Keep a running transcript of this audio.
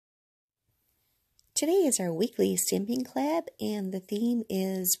Today is our weekly stamping collab, and the theme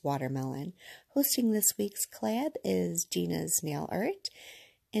is watermelon. Hosting this week's collab is Gina's Nail Art,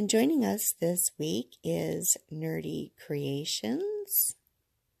 and joining us this week is Nerdy Creations,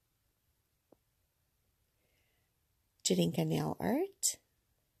 Jadinka Nail Art,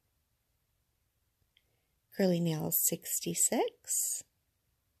 Curly Nails 66,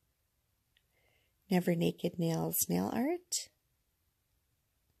 Never Naked Nails Nail Art,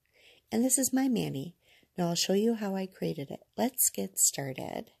 and this is my Manny. Now I'll show you how I created it. Let's get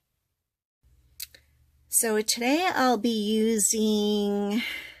started. So today I'll be using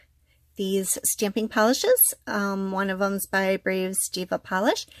these stamping polishes. One of them's by Brave's Diva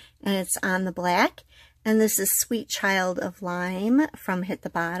Polish, and it's on the black. And this is Sweet Child of Lime from Hit the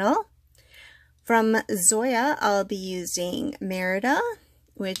Bottle. From Zoya, I'll be using Merida,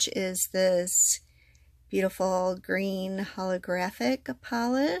 which is this beautiful green holographic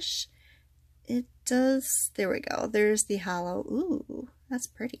polish. It does, there we go, there's the hollow. Ooh, that's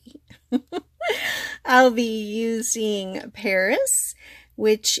pretty. I'll be using Paris,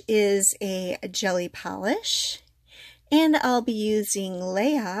 which is a jelly polish. And I'll be using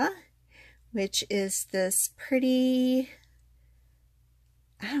Leia, which is this pretty,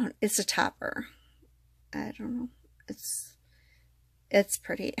 it's a topper. I don't know, it's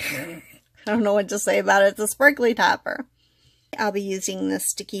pretty. I don't know what to say about it. It's a sparkly topper. I'll be using the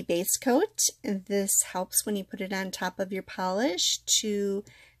sticky base coat. This helps when you put it on top of your polish to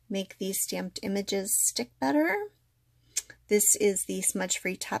make these stamped images stick better. This is the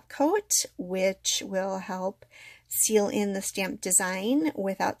smudge-free top coat, which will help seal in the stamped design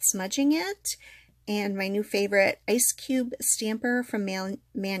without smudging it. And my new favorite ice cube stamper from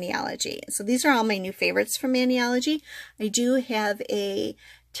Maniology. So these are all my new favorites from Maniology. I do have a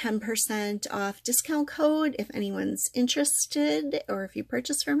 10% off discount code if anyone's interested, or if you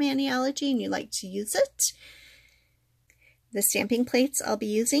purchase from Maniology and you like to use it. The stamping plates I'll be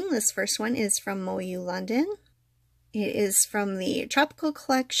using, this first one is from MoU London. It is from the Tropical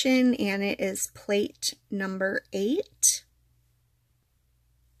Collection, and it is plate number 8.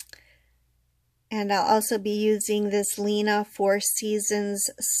 And I'll also be using this Lena Four Seasons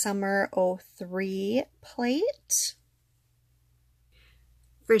Summer 03 plate.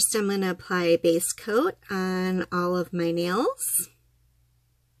 First, I'm going to apply a base coat on all of my nails.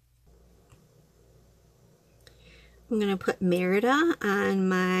 I'm going to put Merida on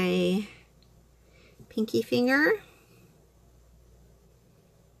my pinky finger.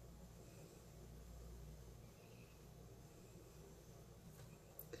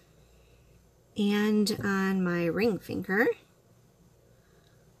 And on my ring finger.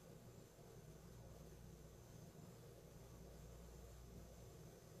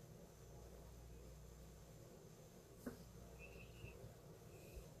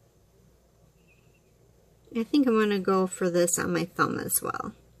 I think I'm going to go for this on my thumb as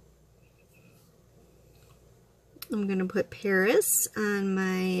well. I'm going to put Paris on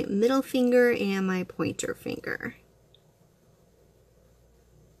my middle finger and my pointer finger.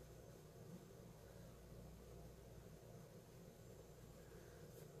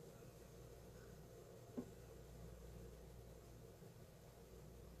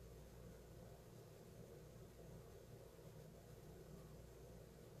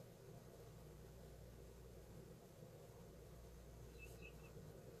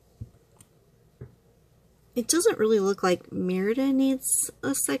 It doesn't really look like Merida needs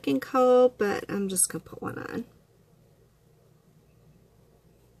a second coat, but I'm just going to put one on.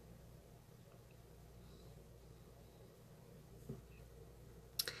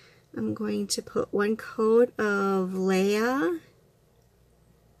 I'm going to put one coat of Leia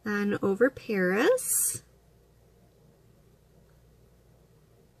on over Paris.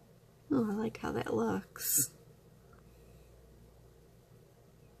 Oh, I like how that looks.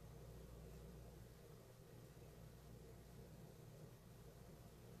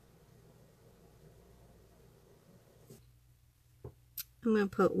 I'm going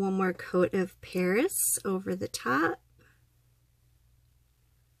to put one more coat of Paris over the top.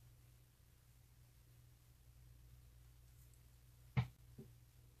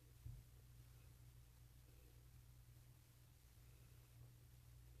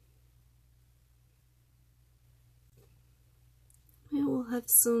 And we'll have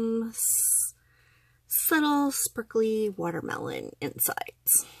some subtle sparkly watermelon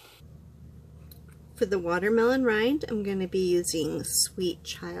insides. For the watermelon rind, I'm going to be using Sweet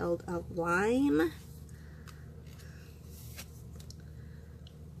Child of Lime.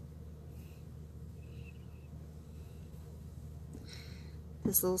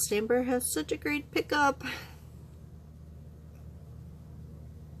 This little stamper has such a great pickup.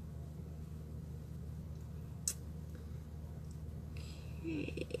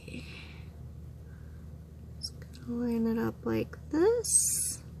 Okay. Just gonna line it up like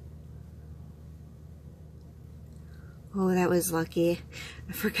this. Oh, that was lucky.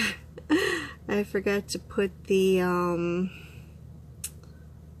 I forgot to put the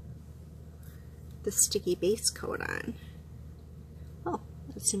sticky base coat on. Oh,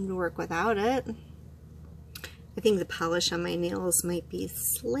 that seemed to work without it. I think the polish on my nails might be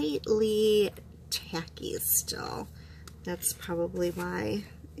slightly tacky still. That's probably why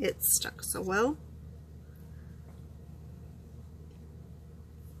it stuck so well.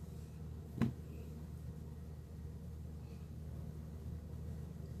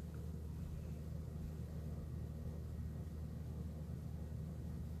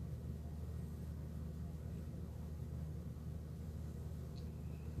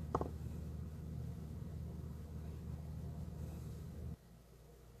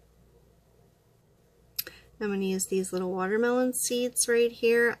 I'm going to use these little watermelon seeds right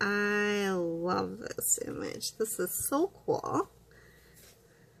here. I love this image. This is so cool.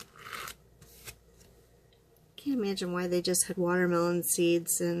 Can't imagine why they just had watermelon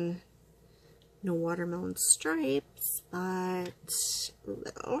seeds and no watermelon stripes, but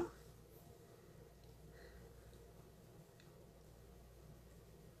little.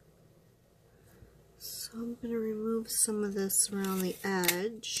 So I'm going to remove some of this around the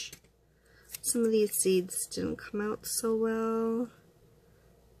edge. Some of these seeds didn't come out so well.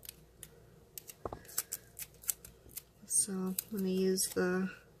 So I'm going to use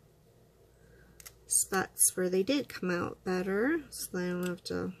the spots where they did come out better, so that I don't have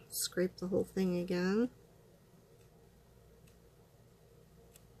to scrape the whole thing again.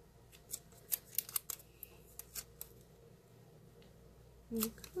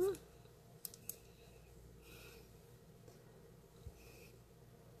 Okay.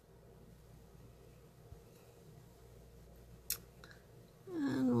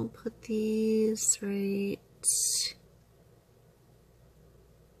 And we'll put these right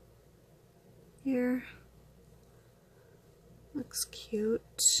here. Looks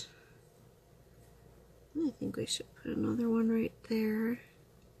cute. I think we should put another one right there.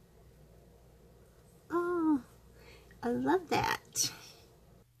 Oh, I love that.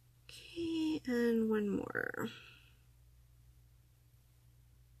 Okay, and one more.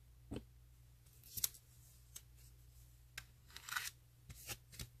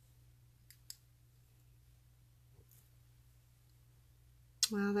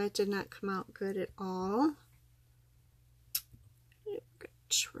 Well, that did not come out good at all. I'm gonna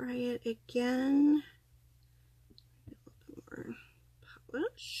try it again. A little bit more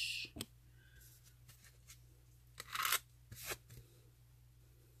polish.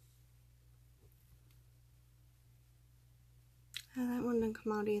 That one didn't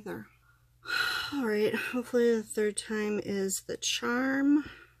come out either. Alright, hopefully the third time is the charm.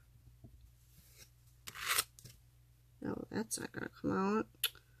 No, that's not gonna come out.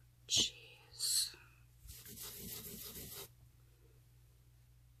 Jeez.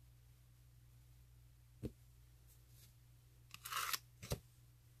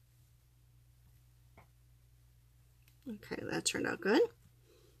 Okay, that turned out good.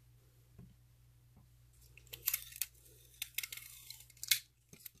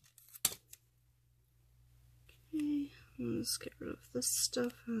 Okay, let's get rid of this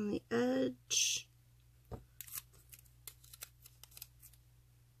stuff on the edge.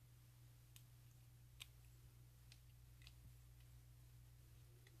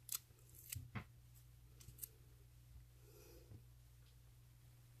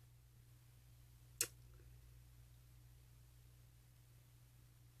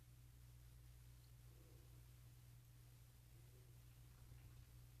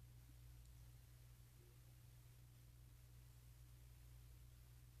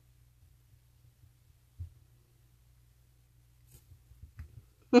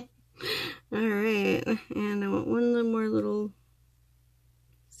 Alright, and I want one more little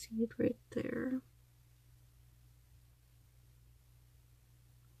seed right there.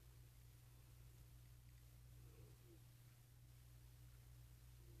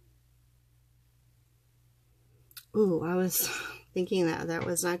 Ooh, I was thinking that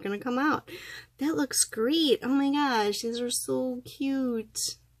was not going to come out. That looks great. Oh my gosh, these are so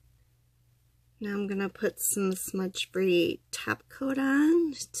cute. Now I'm going to put some smudge free top coat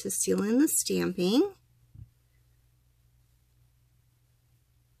on to seal in the stamping.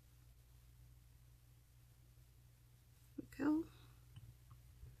 There we go.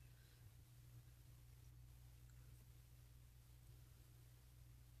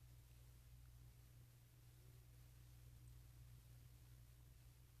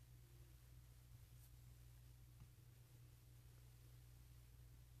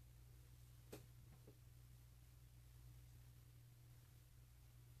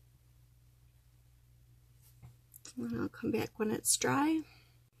 And I'll come back when it's dry.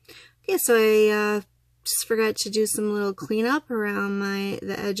 Okay, so I just forgot to do some little cleanup around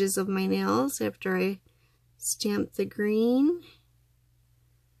the edges of my nails after I stamped the green.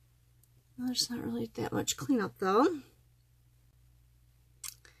 Well, there's not really that much cleanup though.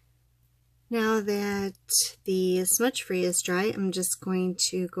 Now that the smudge free is dry, I'm just going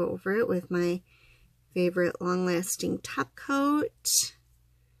to go over it with my favorite long-lasting top coat.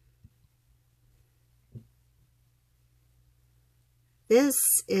 This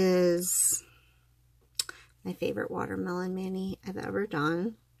is my favorite watermelon mani I've ever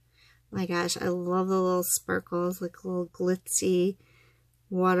done. My gosh, I love the little sparkles, like a little glitzy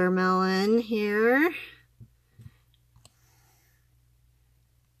watermelon here.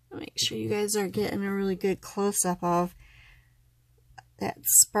 Make sure you guys are getting a really good close-up of that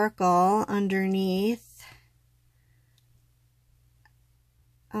sparkle underneath.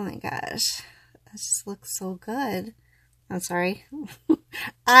 Oh my gosh, that just looks so good. I'm sorry.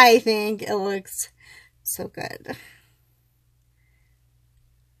 I think it looks so good.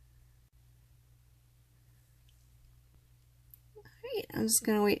 Alright, I'm just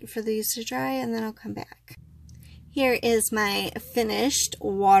going to wait for these to dry and then I'll come back. Here is my finished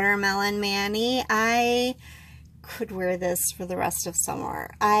watermelon mani. I could wear this for the rest of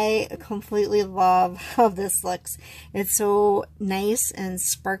summer. I completely love how this looks. It's so nice and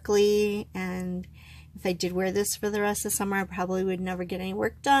sparkly, and if I did wear this for the rest of summer, I probably would never get any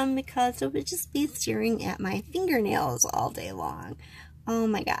work done because it would just be staring at my fingernails all day long. Oh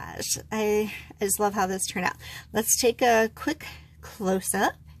my gosh, I just love how this turned out. Let's take a quick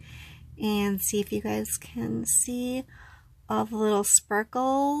close-up and see if you guys can see all the little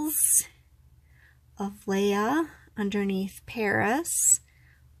sparkles of Leia underneath Paris,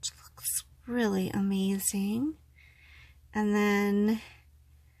 which looks really amazing. And then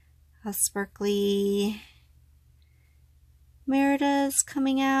how sparkly Merida's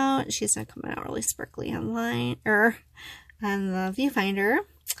coming out. She's not coming out really sparkly online or on the viewfinder.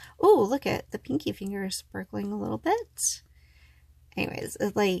 Oh, look at the pinky finger sparkling a little bit. Anyways,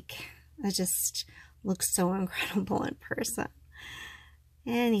 it just looks so incredible in person.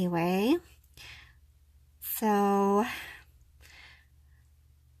 Anyway, so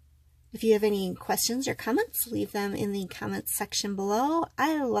if you have any questions or comments, leave them in the comments section below.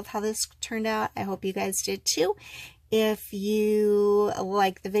 I love how this turned out. I hope you guys did too. If you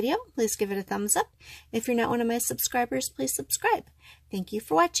like the video, please give it a thumbs up. If you're not one of my subscribers, please subscribe. Thank you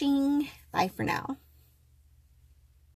for watching. Bye for now.